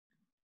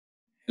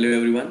Hello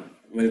everyone,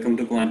 welcome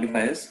to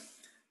Quantifiers.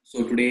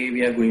 So today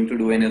we are going to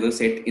do another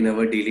set in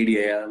our daily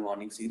DIR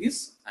morning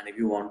series, and if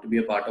you want to be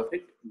a part of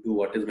it, do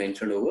what is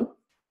mentioned over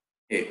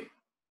here.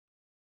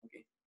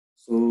 Okay.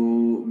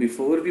 So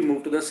before we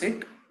move to the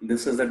set,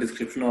 this is the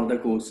description of the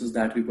courses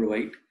that we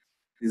provide.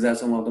 These are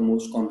some of the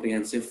most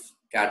comprehensive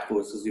CAT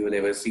courses you will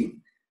ever see.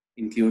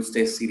 Includes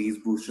test series,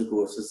 booster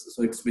courses.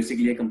 So it's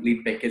basically a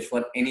complete package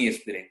for any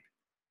aspirant.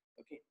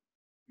 Okay.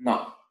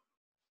 Now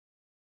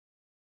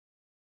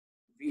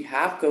we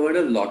have covered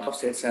a lot of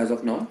sets as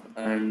of now,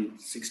 and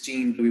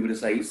 16 to be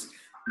precise.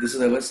 This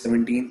is our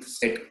 17th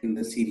set in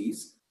the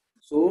series.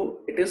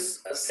 So it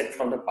is a set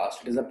from the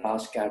past. It is a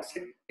past CAT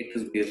set. It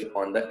is based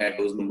upon the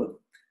Erdos number.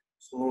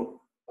 So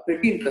a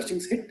pretty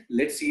interesting set.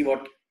 Let's see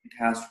what it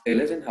has to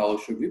tell us and how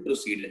should we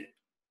proceed in it.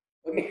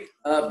 Okay.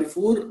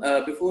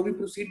 Before we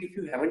proceed, if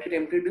you haven't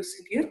attempted this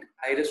set yet,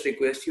 I just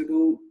request you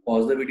to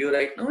pause the video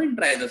right now and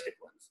try the set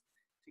once.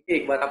 ठीक है,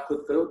 एक बार आप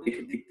खुद करो,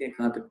 देखते हैं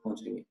कहाँ तक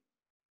पहुँचेंगे.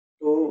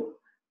 So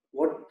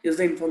what is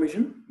the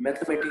information?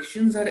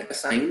 Mathematicians are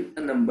assigned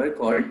a number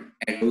called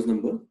Erdos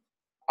number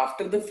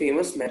after the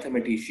famous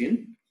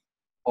mathematician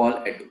Paul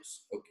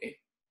Erdos. Okay.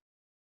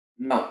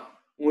 Now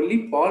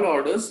only Paul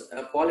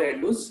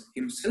Erdos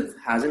himself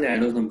has an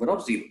Erdos number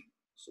of 0.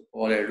 So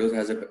Paul Erdos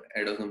has an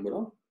Erdos number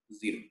of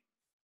 0.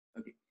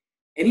 Okay.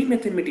 Any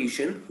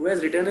mathematician who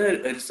has written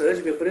a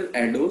research paper in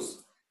Erdos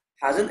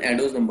has an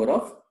Erdos number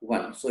of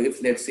 1. So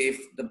if let's say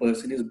if the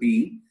person is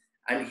B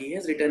and he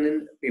has written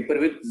in paper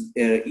with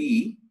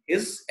E,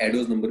 his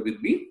Erdos number will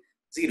be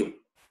 0.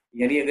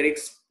 यानी अगर एक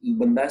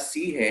बंदा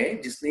C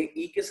है जिसने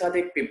E के साथ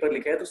एक paper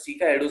लिखा है तो C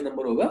का Erdos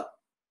number होगा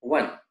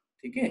 1.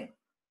 ठीक है?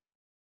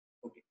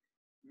 Okay.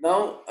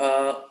 Now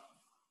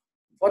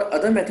for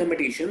other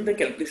mathematicians, the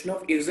calculation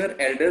of his or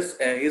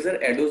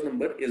Erdos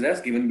number is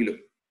as given below.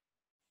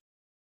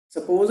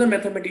 Suppose a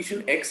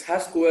mathematician X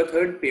has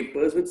co-authored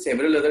papers with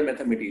several other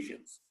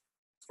mathematicians.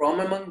 From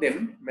among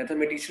them,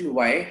 mathematician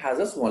Y has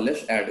a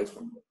smallest Erdos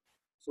number.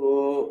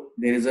 So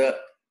there is a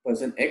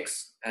person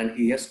X and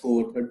he has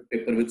co-authored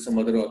paper with some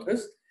other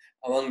authors.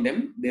 Among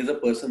them, there is a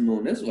person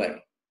known as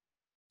Y.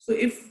 So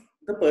if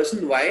the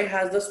person Y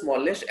has the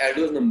smallest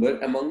Erdos number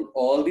among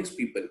all these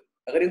people,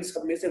 अगर इन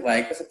सब में से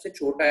Y का सबसे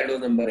छोटा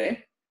Erdos number है,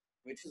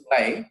 which is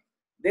Y,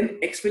 then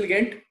X will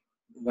get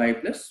Y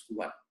plus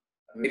 1.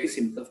 A very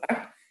simple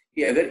fact.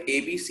 कि अगर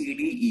A, B, C,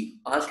 D,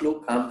 E 5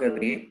 लोग काम कर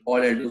रहे हैं,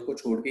 all Erdos को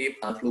छोड़ के ये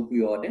 5 लोग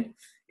भी और हैं,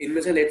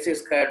 इनमें से let's say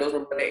इसका Erdos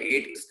number है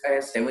 8, इसका है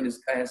 7,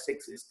 इसका है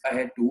 6, इसका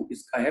है 2,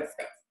 इसका है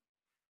 5.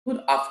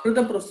 So after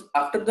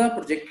the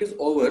project is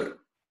over,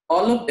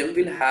 all of them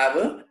will have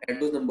a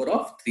Erdos number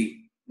of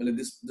 3. Well,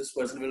 this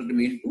person will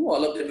remain 2.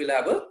 All of them will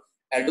have a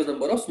Erdos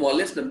number of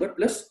smallest number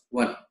plus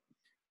 1.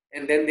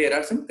 And then there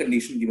are some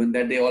conditions given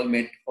that they all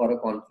met for a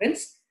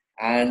conference,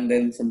 and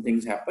then some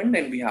things happened,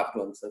 and we have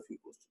to answer a few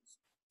questions.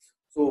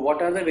 So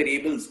what are the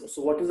variables?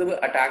 So what is our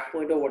attack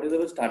point or what is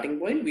our starting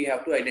point? We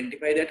have to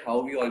identify that how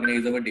we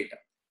organize our data.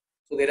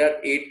 So there are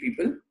 8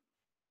 people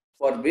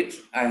for which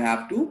I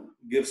have to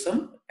give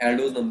some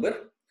Erdos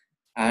number,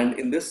 and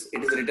in this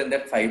it is written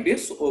that 5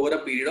 days. So over a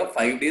period of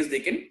 5 days they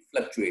can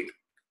fluctuate.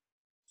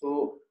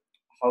 So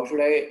how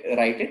should I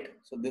write it?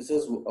 So this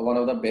is one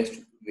of the best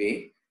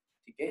way,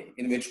 okay,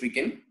 in which we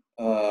can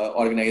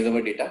organize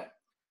our data.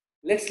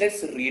 Let's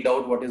read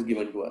out what is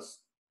given to us.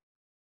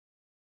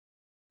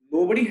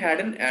 Nobody had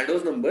an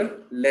Erdos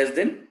number less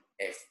than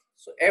F.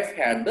 So F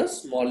had the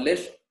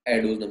smallest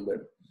Erdos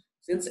number.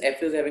 Since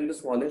F is having the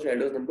smallest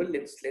Erdos number,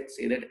 let's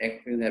say that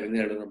F is having the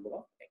Erdos number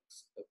of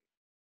X. Okay.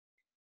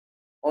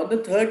 On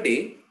the third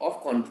day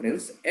of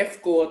conference, F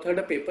co-authored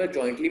a paper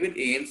jointly with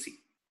A and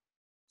C.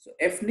 So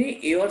F ने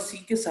A और C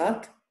के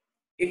साथ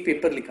एक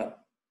paper लिखा.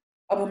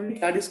 अब हमने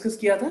क्या discuss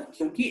किया था?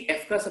 क्योंकि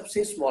F का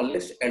सबसे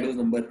smallest Erdos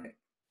number है.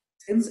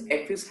 Since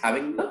F is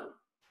having the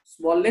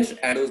smallest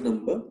Erdos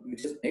number,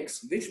 which is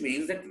X, which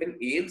means that when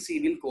A and C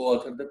will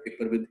co-author the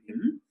paper with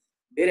him,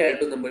 their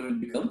Erdos number will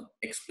become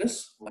X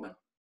plus 1.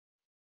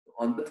 So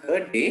on the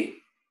third day,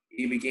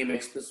 A became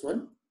X plus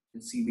 1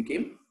 and C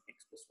became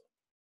X plus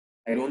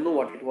 1. I don't know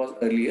what it was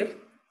earlier.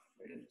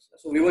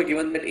 So we were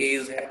given that A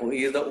is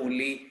the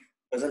only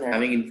person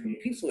having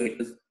infinity, so it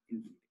is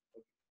infinity.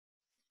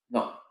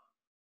 Now,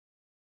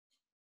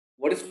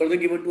 what is further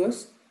given to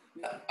us?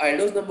 The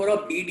Erdos number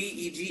of B, D,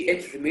 E, G,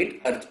 H remained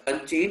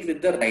unchanged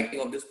with the writing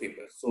of this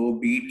paper. So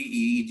B, D,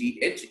 E, G,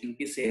 H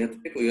इनकी सेहत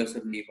पे कोई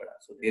असर नहीं पड़ा.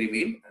 So they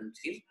remained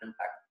unchanged,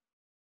 intact.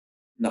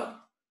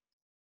 Now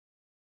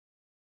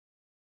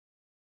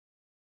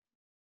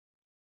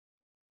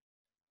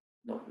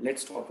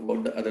let's talk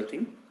about the other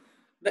thing.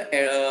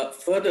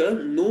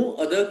 Further, no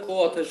other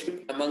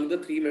co-authorship among the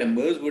 3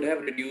 members would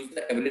have reduced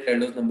the average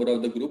Erdos number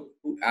of the group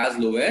to as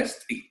low as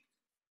 3.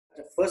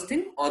 The first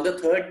thing, on the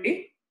third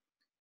day,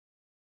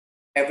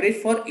 average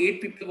for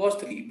 8 people was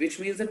 3, which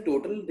means the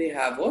total they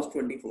have was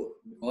 24,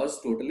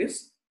 because total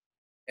is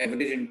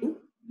average into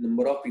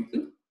number of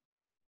people.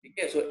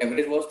 Okay, so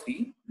average was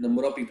 3,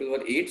 number of people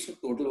were 8, so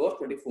total was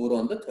 24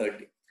 on the third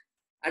day.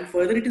 And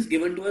further, it is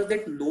given to us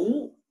that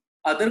no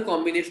other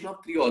combination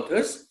of 3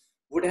 authors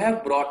would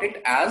have brought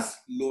it as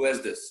low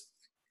as this.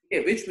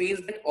 Okay, which means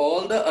that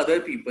all the other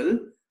people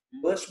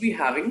must be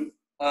having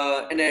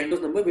an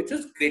Erdos number which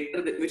is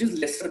which is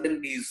lesser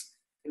than these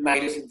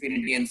minus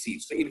infinity and c.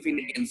 So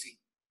infinity and c.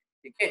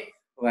 Okay,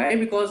 why?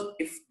 Because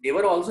if they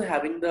were also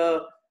having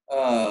the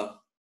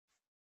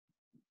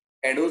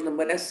Erdos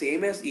number as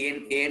same as A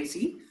and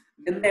C,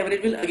 then the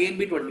average will again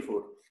be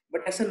 24.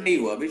 But ऐसा नहीं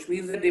हुआ, which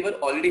means that they were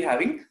already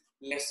having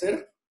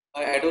lesser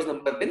Erdos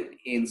number than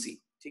A and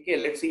C. ठीक है,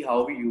 let's see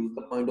how we use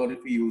the point or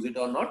if we use it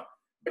or not.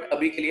 But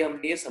अभी के लिए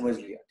हमने ये समझ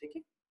लिया, ठीक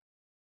है?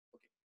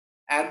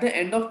 At the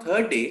end of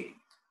third day,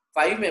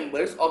 5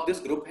 members of this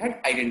group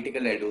had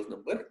identical Erdos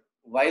number,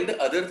 while the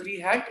other 3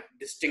 had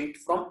distinct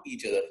from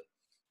each other.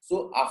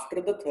 So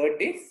after the third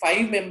day,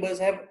 5 members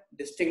have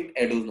distinct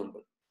Erdos number.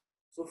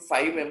 So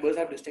 5 members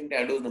have distinct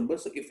Erdos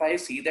numbers. So if I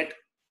see that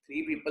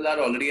 3 people are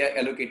already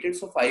allocated,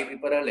 so 5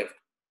 people are left.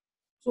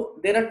 So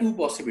there are 2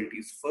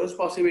 possibilities. First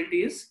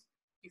possibility is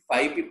if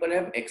 5 people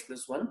have x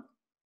plus 1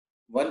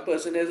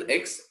 person has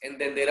x, and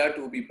then there are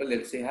 2 people,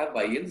 let's say, have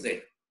y and z.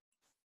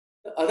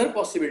 The other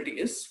possibility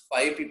is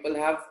 5 people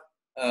have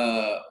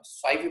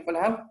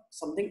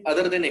something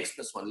other than x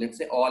plus 1. Let's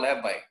say all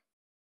have y,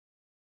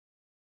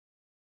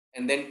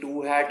 and then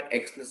 2 had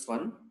x plus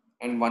 1,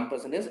 and 1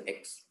 person is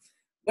x.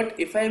 But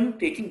if I am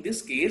taking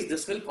this case,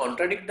 this will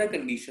contradict the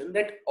condition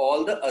that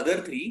all the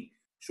other 3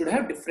 should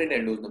have different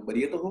Erdos number.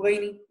 ये तो होगा ही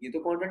नहीं, ये तो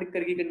contradict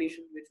करेगी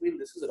condition, which means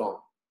this is wrong.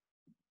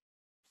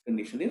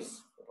 Condition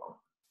is wrong.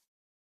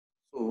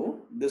 So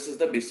this is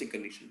the basic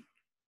condition.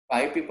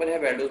 5 people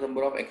have Erdos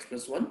number of x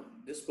plus 1.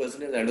 This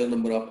person has Erdos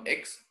number of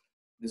x.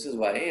 This is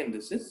y and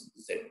this is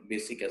z.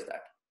 Basic as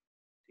that.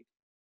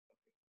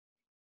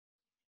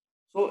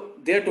 So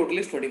their total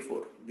is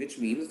 24, which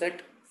means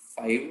that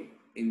 5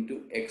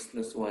 into x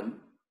plus 1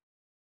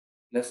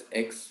 plus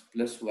x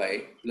plus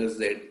y plus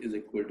z is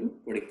equal to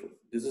 24.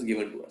 This is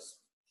given to us.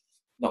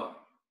 Now,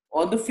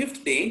 on the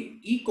 5th day,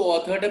 E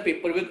co-authored a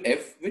paper with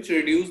F which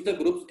reduced the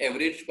group's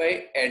average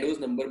by Erdos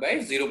number by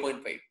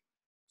 0.5.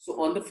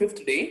 So on the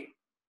 5th day,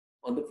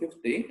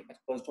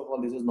 first of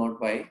all, this is not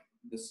y.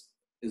 This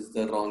is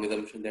the wrong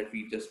assumption that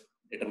we just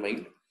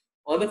determined.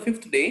 On the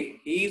 5th day,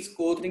 he is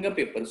co-authoring a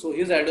paper. So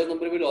his Erdos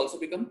number will also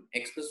become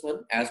x plus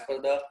 1 as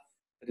per the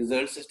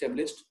results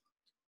established.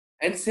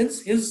 And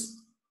since his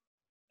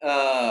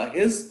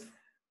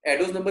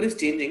Erdos number is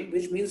changing,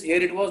 which means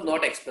here it was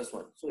not x plus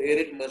 1. So here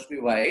it must be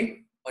y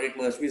or it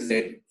must be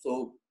z.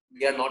 So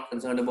we are not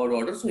concerned about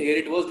order. So here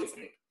it was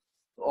different.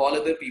 So all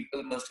other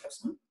people must have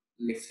some,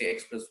 let's say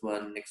x plus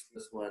 1, x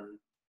plus 1,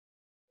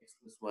 x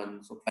plus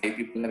 1. So 5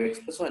 people have x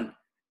plus 1.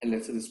 And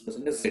let's say this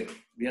person is z.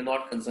 We are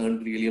not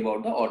concerned really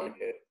about the order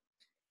here.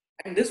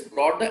 And this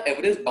brought the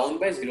average down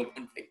by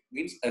 0.5.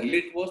 Means earlier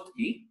it was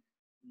 3.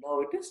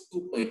 Now it is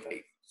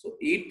 2.5. So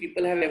 8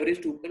 people have average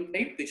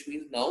 2.5, which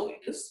means now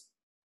it is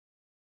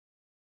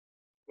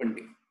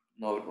 20.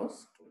 Now it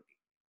was 20.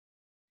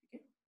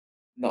 Okay.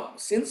 Now,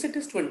 since it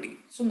is 20,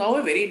 so now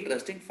a very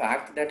interesting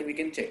fact that we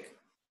can check.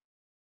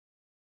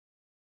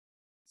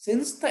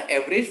 Since the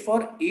average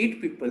for 8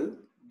 people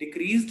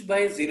decreased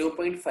by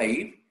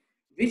 0.5,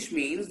 which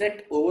means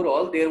that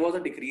overall there was a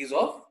decrease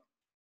of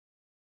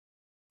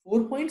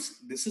 4 points.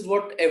 This is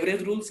what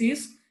average rule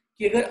says.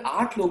 कि अगर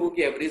 8 लोगों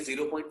की average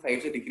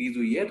 0.5 से decrease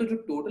हुई है तो जो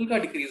total का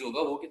डिक्रीज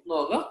होगा वो कितना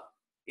होगा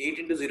 8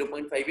 into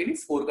 0.5 यानी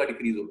 4 का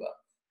डिक्रीज होगा.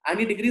 एंड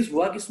ये डिक्रीज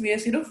हुआ किसमें है?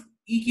 सिर्फ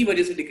ई की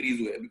वजह से डिक्रीज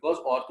हुआ है, बिकॉज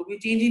और तो कोई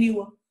चेंज ही नहीं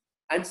हुआ.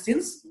 And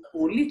since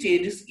only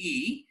change is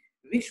E,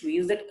 which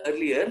means that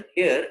earlier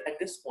here at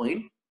this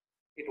point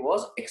it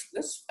was x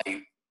plus 5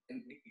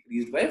 and it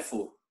decreased by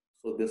 4.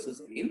 So this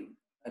is again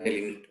a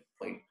relevant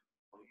point.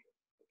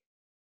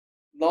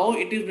 Now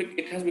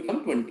it has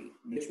become 20,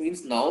 which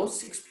means now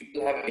 6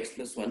 people have x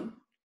plus 1,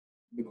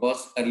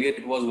 because earlier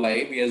it was y,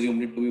 we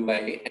assumed it to be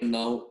y, and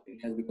now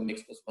it has become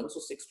x plus 1. So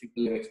 6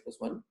 people have x plus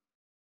 1.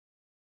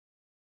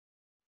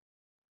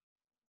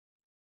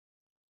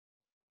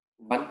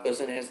 One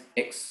person has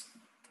x,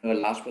 the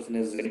last person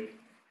has z,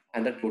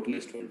 and the total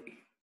is 20.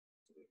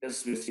 So it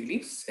is basically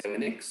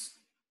 7x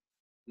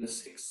plus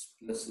 6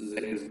 plus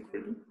z is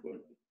equal to 20,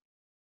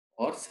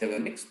 or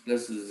 7x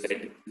plus z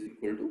is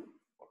equal to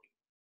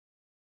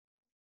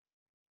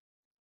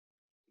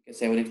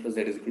 7x plus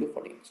z is equal to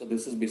 40. So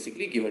this is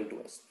basically given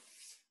to us.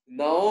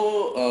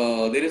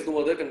 Now there is no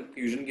other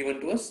confusion given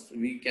to us.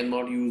 We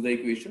cannot use the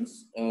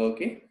equations.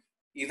 Okay,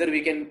 either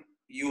we can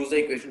use the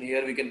equation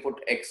here, we can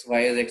put x,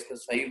 y as x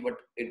plus 5, but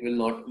it will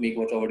not make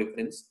much of a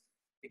difference.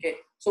 Okay,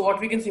 so what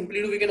we can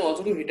simply do, we can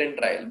also do hit and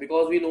trial,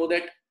 because we know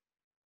that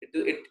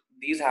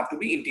these have to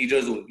be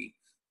integers only.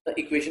 The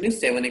equation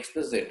is 7x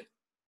plus z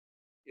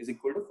is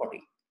equal to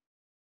 40.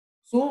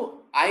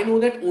 So I know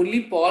that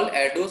only Paul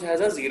Erdos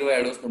has a 0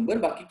 Erdos number.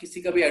 बाकी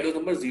किसी का भी Erdos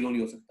number 0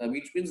 नहीं हो सकता.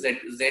 Which means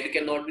z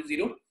cannot be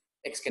 0,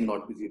 x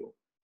cannot be 0.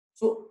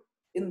 So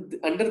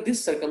under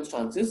these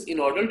circumstances, in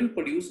order to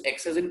produce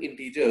x as an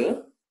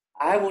integer,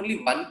 I have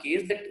only one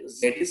case, that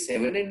z is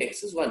 7 and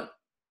x is 1.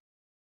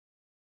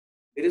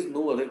 There is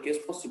no other case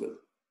possible,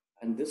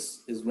 and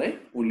this is my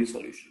only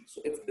solution.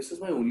 So if this is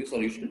my only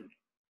solution,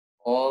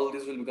 all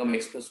this will become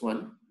x plus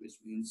 1, which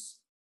means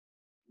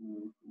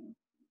 2, 2, 2.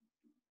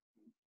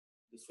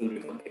 This will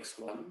become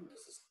x1,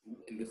 this is 2,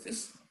 and this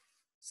is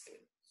 7.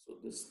 So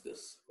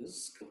this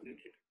is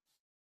completed.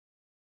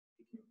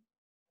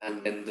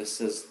 And then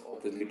this is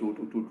obviously 2,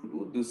 2, 2, 2,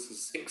 2. This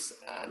is 6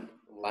 and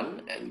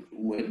 1 and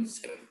 2 and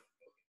 7.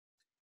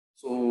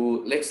 So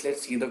let's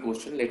see the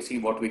question. Let's see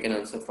what we can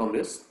answer from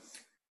this.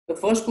 The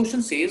first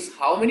question says,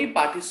 how many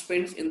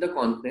participants in the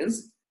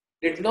conference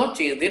did not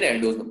change their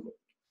Erdos number?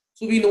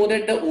 So we know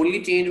that the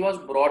only change was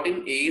brought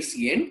in A,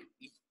 C and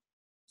E.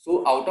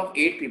 So out of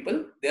 8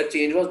 people, their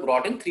change was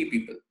brought in 3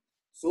 people.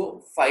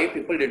 So 5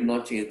 people did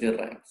not change their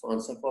rank. So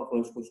answer for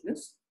first question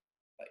is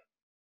 5.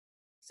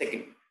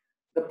 Second,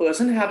 the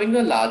person having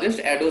the largest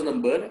Erdos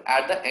number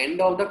at the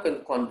end of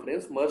the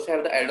conference must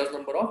have the Erdos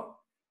number of.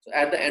 So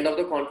at the end of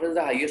the conference,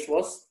 the highest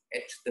was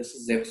H. This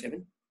is Z7.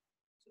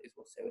 So it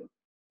was 7.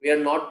 We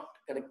are not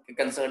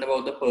concerned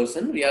about the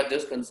person. We are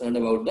just concerned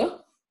about the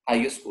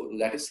highest score.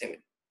 That is 7.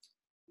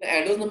 The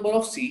Erdos number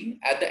of C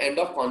at the end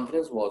of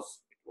conference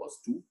was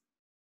 2.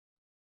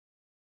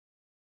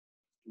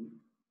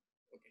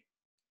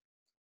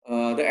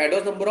 Okay. The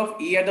Erdos number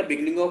of E at the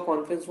beginning of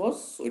conference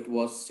was, so it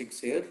was 6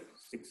 here,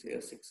 6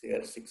 here, 6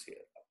 here, 6 here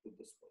up to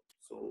this point.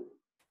 So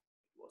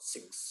it was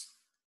 6.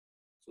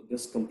 So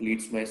this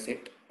completes my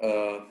set.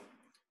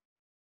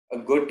 A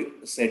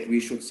good set, we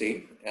should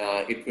say.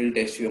 It will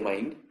test your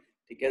mind.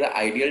 Okay, the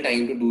ideal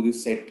time to do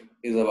this set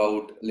is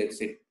about, let's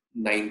say,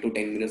 9 to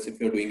 10 minutes if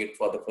you're doing it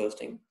for the first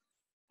time.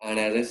 And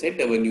as I said,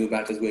 our new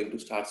batch is going to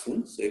start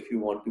soon. So if you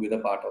want to be the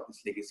part of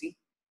this legacy,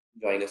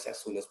 join us as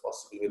soon as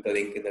possible with the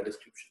link in the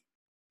description.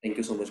 Thank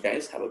you so much,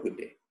 guys. Have a good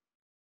day.